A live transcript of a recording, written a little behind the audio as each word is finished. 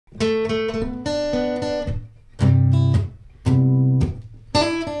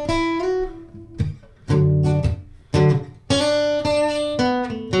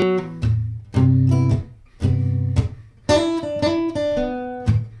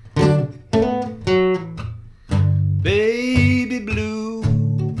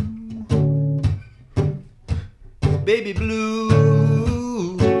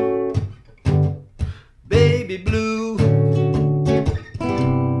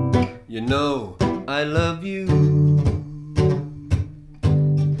You know I love you,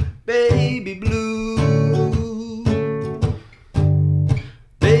 baby blue,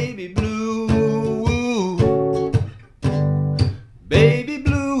 baby blue, baby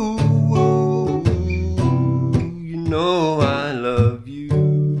blue. You know I love you,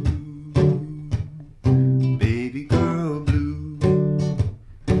 baby girl blue.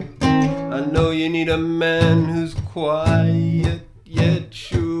 I know you need a man who's quiet yet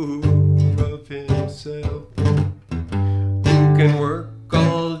sure of himself, who can work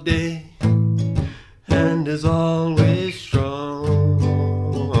all day and is always strong.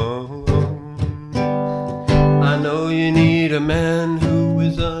 I know you need a man who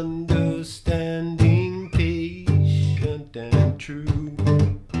is understanding, patient and true,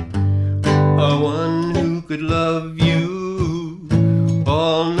 a one who could love you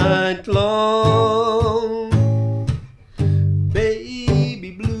all night long.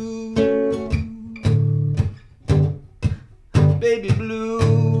 Baby blue, baby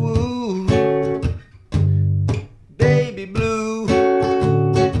blue, baby blue.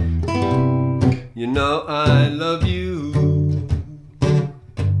 You know I love you,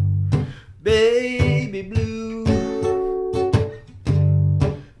 baby blue,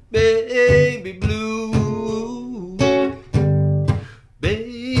 baby blue,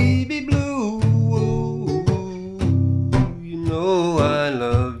 baby blue. You know I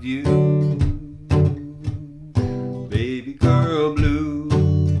love you, baby girl blue.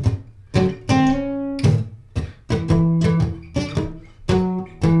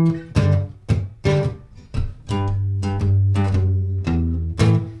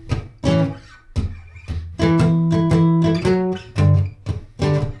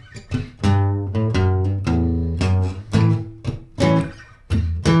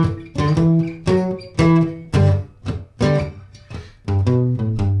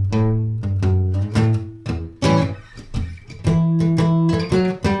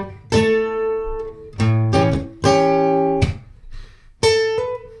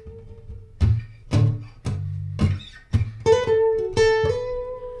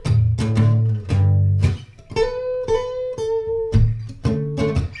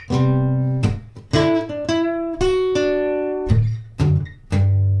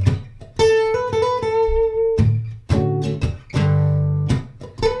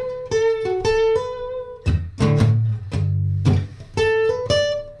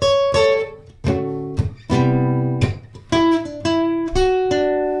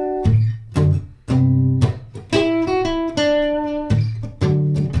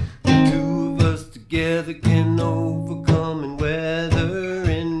 Together can overcome and weather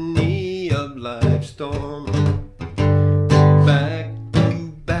any of life's storm. Back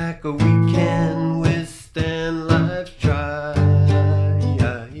to back we can withstand life's trial.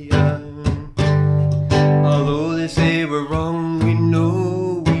 Although they say we're wrong, we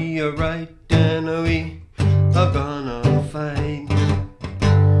know we are right, and we are gonna fight.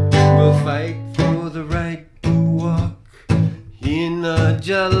 We'll fight for the right to walk in a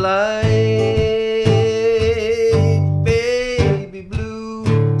light. Baby blue,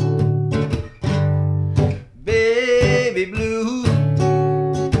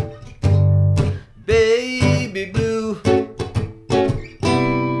 baby blue.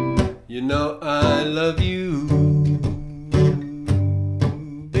 You know I love you,